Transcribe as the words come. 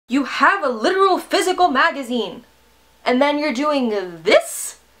You have a literal physical magazine, and then you're doing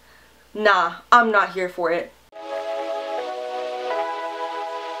this? Nah, I'm not here for it.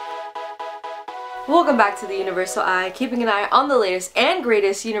 Welcome back to the Universal Eye, keeping an eye on the latest and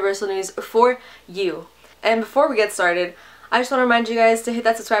greatest Universal news for you. And before we get started, I just want to remind you guys to hit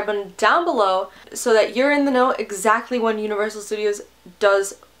that subscribe button down below so that you're in the know exactly when Universal Studios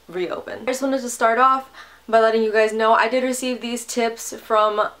does reopen. I just wanted to start off by letting you guys know I did receive these tips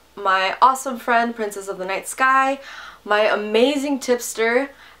from my awesome friend, Princess of the Night Sky, my amazing tipster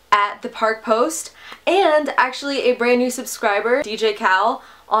at the Park Post, and actually a brand new subscriber, DJKhal,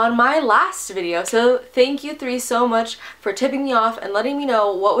 on my last video. So thank you three so much for tipping me off and letting me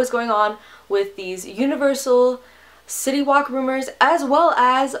know what was going on with these Universal CityWalk rumors as well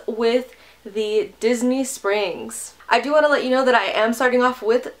as with the Disney Springs. I do want to let you know that I am starting off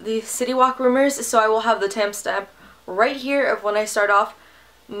with the CityWalk rumors, so I will have the timestamp right here of when I start off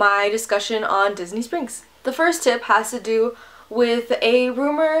my discussion on Disney Springs. The first tip has to do with a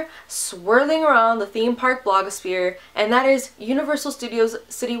rumor swirling around the theme park blogosphere, and that is Universal Studios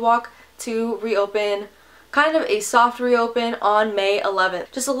CityWalk to reopen, kind of a soft reopen on May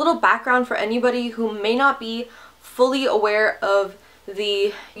 11th. Just a little background for anybody who may not be fully aware of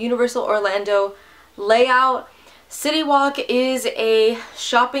the Universal Orlando layout. CityWalk is a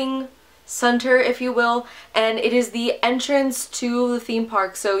shopping center, if you will, and it is the entrance to the theme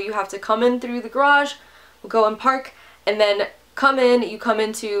park. So you have to come in through the garage, go and park, and then you come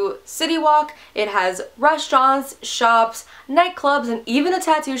into CityWalk. It has restaurants, shops, nightclubs, and even a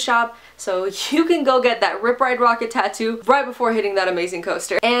tattoo shop, so you can go get that Rip Ride Rocket tattoo right before hitting that amazing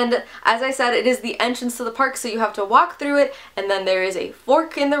coaster. And as I said, it is the entrance to the park, so you have to walk through it, and then there is a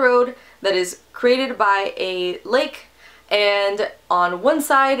fork in the road that is created by a lake, and on one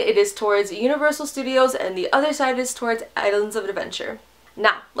side it is towards Universal Studios and the other side is towards Islands of Adventure.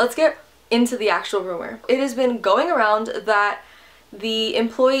 Now, let's get into the actual rumor. It has been going around that the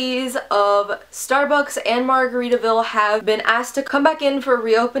employees of Starbucks and Margaritaville have been asked to come back in for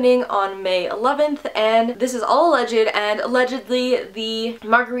reopening on May 11th, and this is all alleged, and allegedly the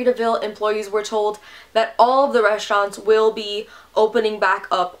Margaritaville employees were told that all of the restaurants will be opening back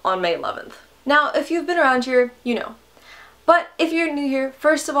up on May 11th. Now, if you've been around here, you know. But if you're new here,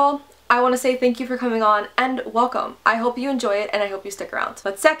 first of all, I want to say thank you for coming on and welcome. I hope you enjoy it and I hope you stick around.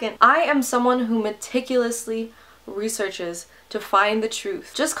 But second, I am someone who meticulously researches to find the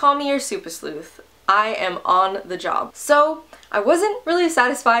truth. Just call me your super sleuth. I am on the job. So I wasn't really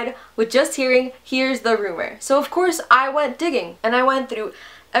satisfied with just hearing, here's the rumor. So of course I went digging and I went through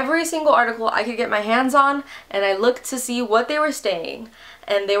every single article I could get my hands on and I looked to see what they were saying.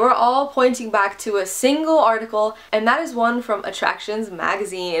 And they were all pointing back to a single article, and that is one from Attractions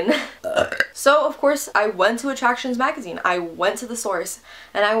Magazine. So of course I went to Attractions Magazine. I went to the source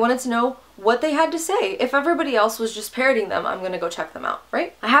and I wanted to know what they had to say. If everybody else was just parroting them, I'm gonna go check them out,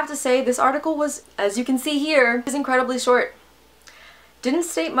 right? I have to say this article was, as you can see here, is incredibly short. Didn't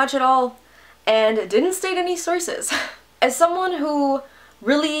state much at all and didn't state any sources. As someone who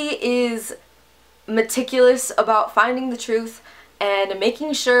really is meticulous about finding the truth and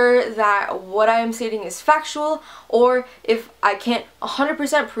making sure that what I am stating is factual, or if I can't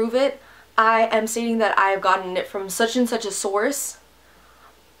 100% prove it, I am stating that I have gotten it from such and such a source.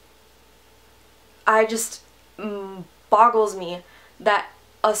 I just boggles me that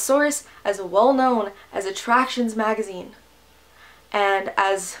a source as well known as Attractions Magazine and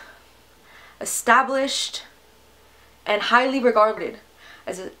as established and highly regarded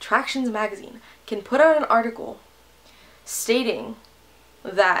as Attractions Magazine can put out an article stating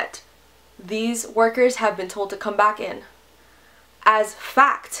that these workers have been told to come back in as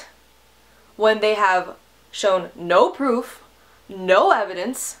fact when they have shown no proof, no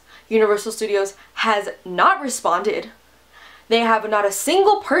evidence. Universal Studios has not responded. They have not a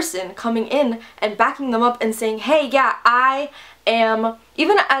single person coming in and backing them up and saying, hey, yeah, I am,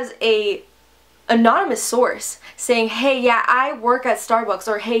 even as a anonymous source saying, hey, yeah, I work at Starbucks,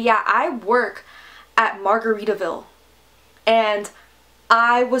 or hey, yeah, I work at Margaritaville and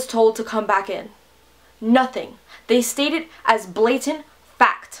I was told to come back in. Nothing. They state it as blatant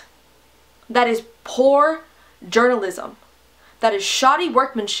fact. That is poor journalism. That is shoddy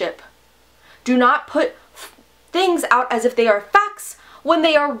workmanship. Do not put things out as if they are facts when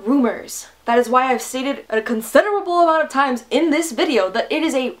they are rumors. That is why I've stated a considerable amount of times in this video that it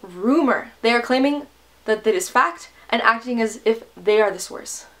is a rumor. They are claiming that it is fact and acting as if they are the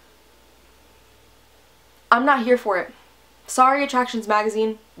source. I'm not here for it. Sorry, Attractions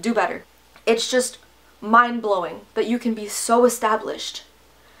Magazine, do better. It's just mind-blowing that you can be so established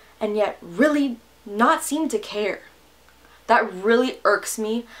and yet really not seem to care That really irks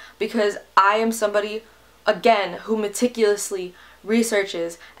me because I am somebody, again, who meticulously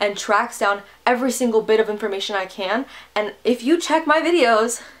researches and tracks down every single bit of information I can. And if you check my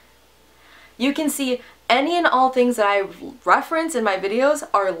videos, you can see any and all things that I reference in my videos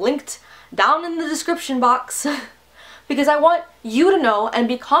are linked down in the description box because I want you to know and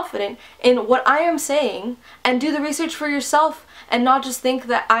be confident in what I am saying and do the research for yourself and not just think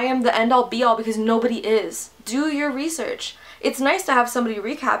that I am the end all be all, because nobody is. Do your research. It's nice to have somebody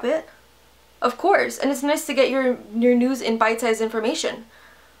recap it, of course, and it's nice to get your news in bite-sized information,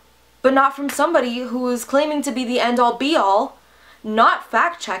 but not from somebody who is claiming to be the end all be all, not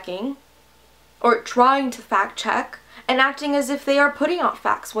fact-checking or trying to fact-check and acting as if they are putting out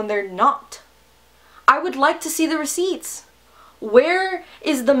facts when they're not. I would like to see the receipts. Where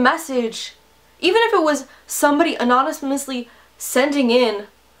is the message? Even if it was somebody anonymously sending in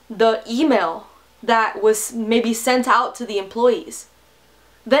the email that was maybe sent out to the employees,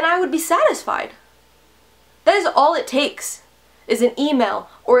 then I would be satisfied. That is all it takes, is an email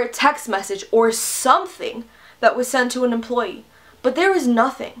or a text message or something that was sent to an employee. But there is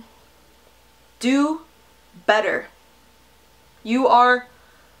nothing. Do better. You are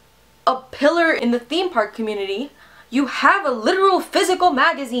a pillar in the theme park community. You have a literal physical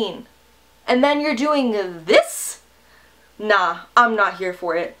magazine. And then you're doing this? Nah, I'm not here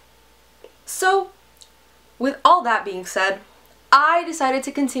for it. So, with all that being said, I decided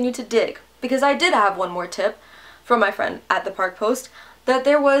to continue to dig because I did have one more tip from my friend at the Park Post that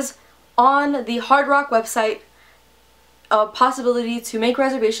there was on the Hard Rock website a possibility to make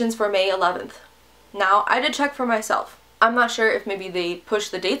reservations for May 11th. Now, I did check for myself. I'm not sure if maybe they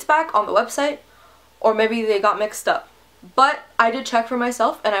pushed the dates back on the website or maybe they got mixed up. But I did check for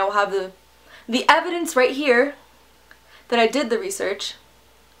myself and I will have the evidence right here that I did the research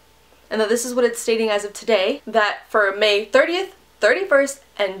and that this is what it's stating as of today, that for May 30th, 31st,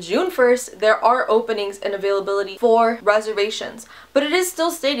 and June 1st, there are openings and availability for reservations. But it is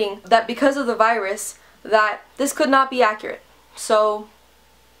still stating that because of the virus, that this could not be accurate. So,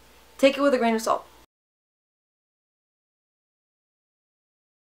 take it with a grain of salt.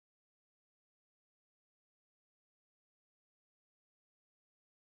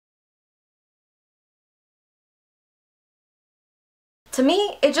 To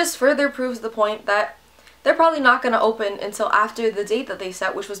me, it just further proves the point that they're probably not going to open until after the date that they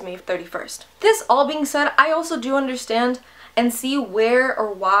set, which was May 31st. This all being said, I also do understand and see where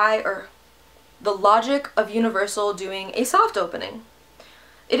or why or the logic of Universal doing a soft opening.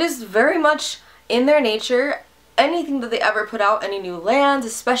 It is very much in their nature. Anything that they ever put out, any new lands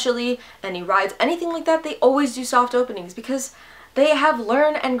especially, any rides, anything like that, they always do soft openings because they have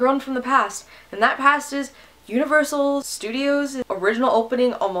learned and grown from the past. And that past is Universal Studios' original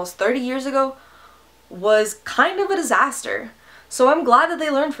opening almost 30 years ago was kind of a disaster. So I'm glad that they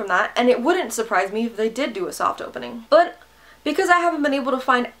learned from that, and it wouldn't surprise me if they did do a soft opening. But because I haven't been able to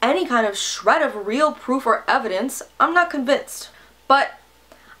find any kind of shred of real proof or evidence, I'm not convinced. But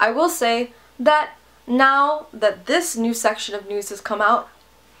I will say that now that this new section of news has come out,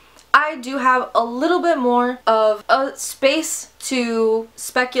 I do have a little bit more of a space to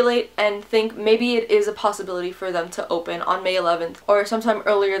speculate and think maybe it is a possibility for them to open on May 11th or sometime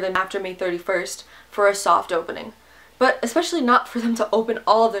earlier than after May 31st for a soft opening. But especially not for them to open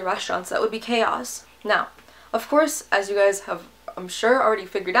all of their restaurants. That would be chaos. Now, of course, as you guys have, I'm sure, already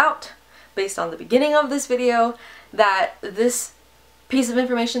figured out based on the beginning of this video, that this piece of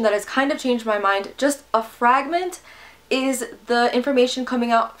information that has kind of changed my mind, just a fragment, is the information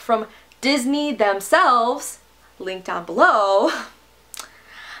coming out from Disney themselves, linked down below,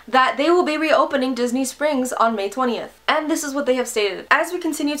 that they will be reopening Disney Springs on May 20th. And this is what they have stated. As we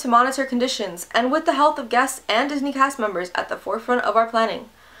continue to monitor conditions and with the health of guests and Disney cast members at the forefront of our planning,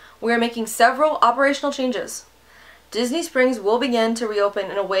 we are making several operational changes. Disney Springs will begin to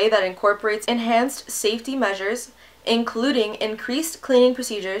reopen in a way that incorporates enhanced safety measures, including increased cleaning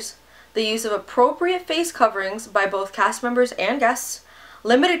procedures, the use of appropriate face coverings by both cast members and guests,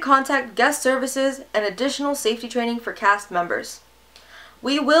 limited contact guest services, and additional safety training for cast members.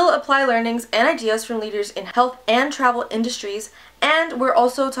 We will apply learnings and ideas from leaders in health and travel industries, and we're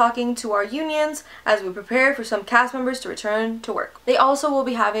also talking to our unions as we prepare for some cast members to return to work. They also will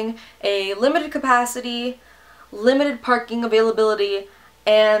be having a limited capacity, limited parking availability,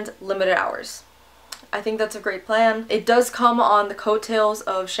 and limited hours. I think that's a great plan. It does come on the coattails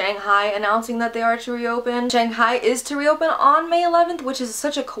of Shanghai announcing that they are to reopen. Shanghai is to reopen on May 11th, which is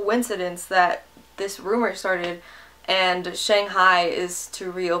such a coincidence that this rumor started and Shanghai is to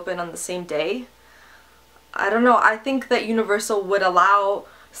reopen on the same day. I don't know, I think that Universal would allow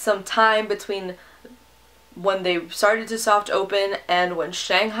some time between when they started to soft open and when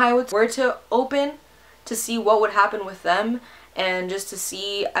Shanghai were to open, to see what would happen with them, and just to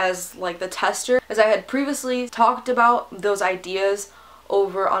see as like the tester, as I had previously talked about those ideas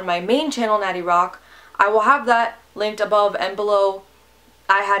over on my main channel, Natty Rock. I will have that linked above and below.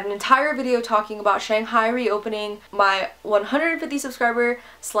 I had an entire video talking about Shanghai reopening, my 150 subscriber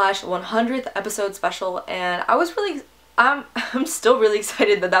 / 100th episode special, and I was really, I'm still really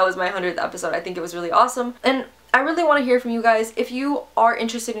excited that that was my 100th episode. I think it was really awesome, and I really want to hear from you guys. If you are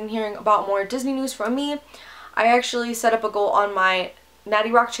interested in hearing about more Disney news from me, I actually set up a goal on my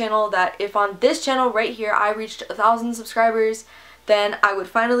Natty Rock channel that if on this channel right here I reached 1,000 subscribers, then I would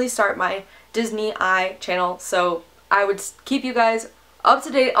finally start my Disney Eye channel. So I would keep you guys up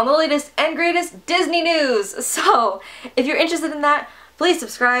to date on the latest and greatest Disney news. So if you're interested in that, please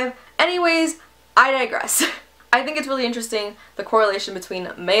subscribe. Anyways, I digress. I think it's really interesting, the correlation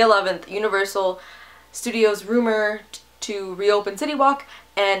between May 11th, Universal Studios rumor to reopen CityWalk,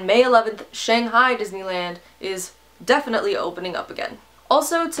 and May 11th, Shanghai Disneyland is definitely opening up again.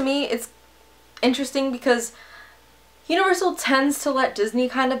 Also, to me, it's interesting because Universal tends to let Disney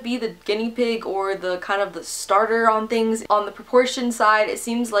kind of be the guinea pig or the kind of the starter on things. On the proportion side, it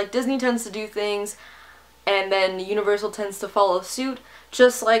seems like Disney tends to do things and then Universal tends to follow suit.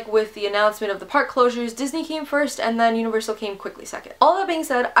 Just like with the announcement of the park closures, Disney came first and then Universal came quickly second. All that being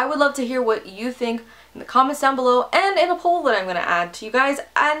said, I would love to hear what you think in the comments down below and in a poll that I'm going to add to you guys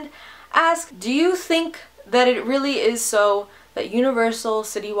and ask, do you think that it really is so that Universal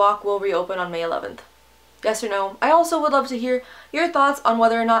CityWalk will reopen on May 11th? Yes or no? I also would love to hear your thoughts on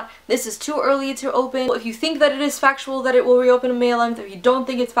whether or not this is too early to open. If you think that it is factual that it will reopen on May 11th, if you don't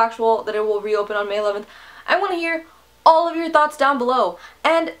think it's factual that it will reopen on May 11th, I want to hear all of your thoughts down below.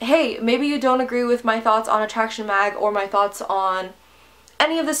 And hey, maybe you don't agree with my thoughts on Attraction Mag or my thoughts on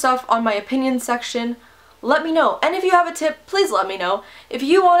any of the stuff on my opinions section. Let me know. And if you have a tip, please let me know. If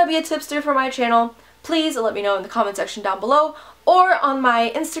you want to be a tipster for my channel, please let me know in the comment section down below or on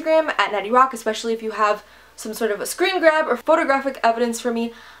my Instagram at Natty Rock, especially if you have some sort of a screen grab or photographic evidence for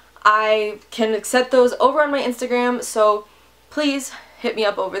me. I can accept those over on my Instagram, so please hit me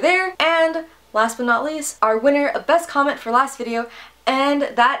up over there. And last but not least, our winner of best comment for last video, and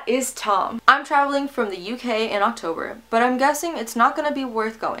that is Tom. I'm traveling from the UK in October, but I'm guessing it's not going to be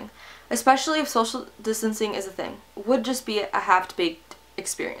worth going, especially if social distancing is a thing. It would just be a half-baked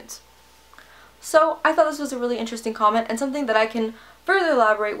experience. So I thought this was a really interesting comment and something that I can further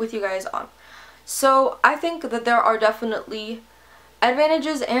elaborate with you guys on. So I think that there are definitely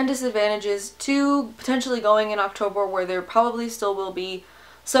advantages and disadvantages to potentially going in October, where there probably still will be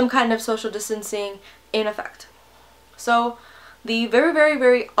some kind of social distancing in effect. So the very, very,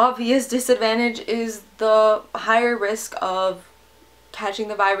 very obvious disadvantage is the higher risk of catching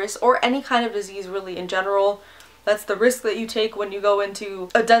the virus or any kind of disease really in general. That's the risk that you take when you go into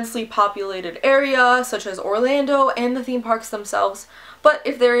a densely populated area such as Orlando and the theme parks themselves. But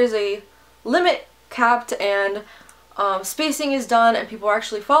if there is a limit capped and spacing is done and people are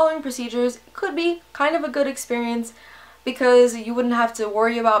actually following procedures, it could be kind of a good experience because you wouldn't have to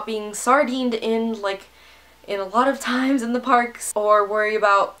worry about being sardined in like in a lot of times in the parks, or worry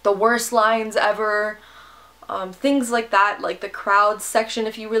about the worst lines ever. Things like that, like the crowds section.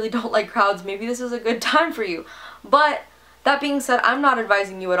 If you really don't like crowds, maybe this is a good time for you. But that being said, I'm not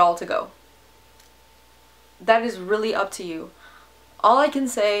advising you at all to go. That is really up to you. All I can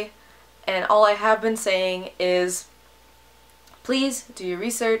say, and all I have been saying, is please do your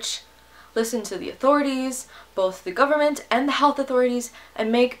research, listen to the authorities, both the government and the health authorities,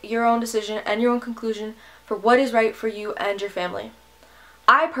 and make your own decision and your own conclusion for what is right for you and your family.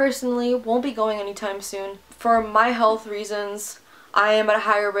 I personally won't be going anytime soon. For my health reasons, I am at a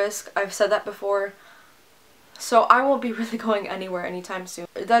higher risk. I've said that before. So I won't be really going anywhere anytime soon.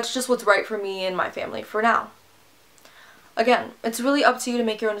 That's just what's right for me and my family for now. Again, it's really up to you to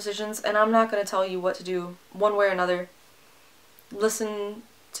make your own decisions, and I'm not going to tell you what to do one way or another. Listen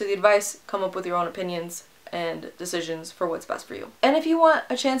to the advice, come up with your own opinions and decisions for what's best for you. And if you want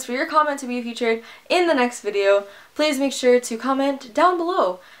a chance for your comment to be featured in the next video, please make sure to comment down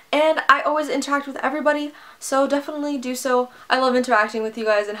below. And I always interact with everybody, so definitely do so. I love interacting with you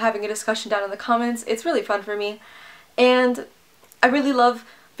guys and having a discussion down in the comments. It's really fun for me. And I really love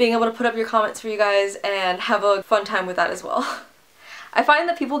being able to put up your comments for you guys and have a fun time with that as well. I find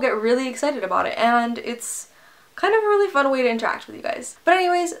that people get really excited about it, and it's kind of a really fun way to interact with you guys. But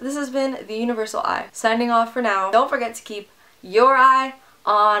anyways, this has been the Universal Eye. Signing off for now. Don't forget to keep your eye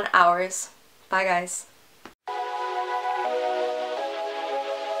on ours. Bye guys.